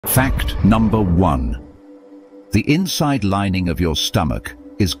Fact number 1. The inside lining of your stomach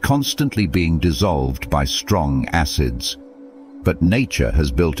is constantly being dissolved by strong acids. But nature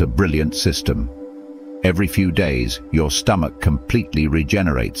has built a brilliant system. Every few days, your stomach completely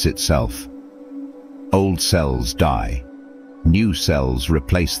regenerates itself. Old cells die. New cells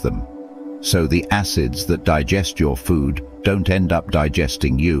replace them. So the acids that digest your food don't end up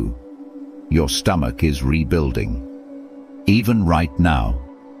digesting you. Your stomach is rebuilding. Even right now.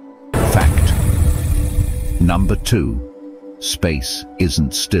 Fact number 2. Space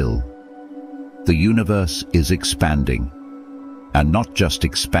isn't still. The universe is expanding. And not just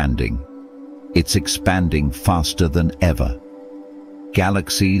expanding, it's expanding faster than ever.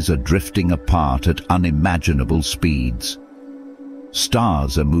 Galaxies are drifting apart at unimaginable speeds.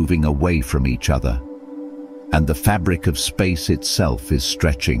 Stars are moving away from each other. And the fabric of space itself is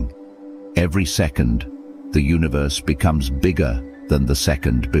stretching. Every second, the universe becomes bigger than the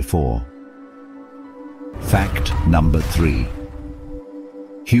second before. Fact number 3.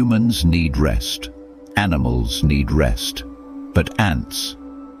 Humans need rest. Animals need rest. But ants,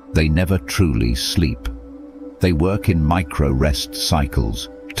 they never truly sleep. They work in micro-rest cycles,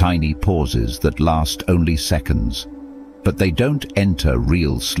 tiny pauses that last only seconds. But they don't enter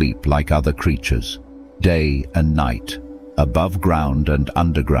real sleep like other creatures. Day and night, above ground and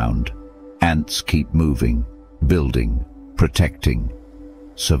underground, ants keep moving, building, protecting,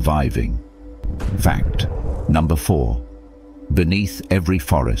 surviving. Fact number 4. Beneath every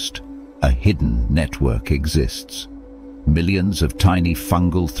forest, a hidden network exists. Millions of tiny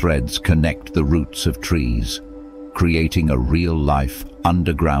fungal threads connect the roots of trees, creating a real-life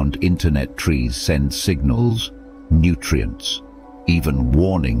underground internet. Trees send signals, nutrients, even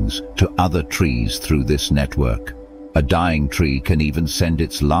warnings to other trees through this network. A dying tree can even send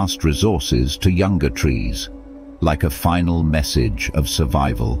its last resources to younger trees, like a final message of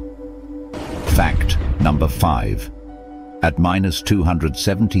survival. Fact number 5. At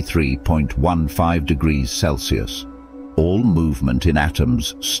 -273.15 degrees Celsius, all movement in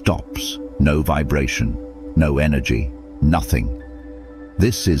atoms stops. No vibration, no energy, nothing.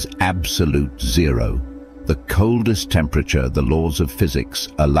 This is absolute zero. The coldest temperature the laws of physics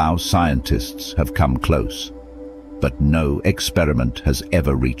allow scientists have come close. But no experiment has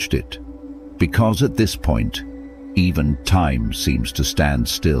ever reached it. Because at this point, even time seems to stand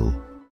still.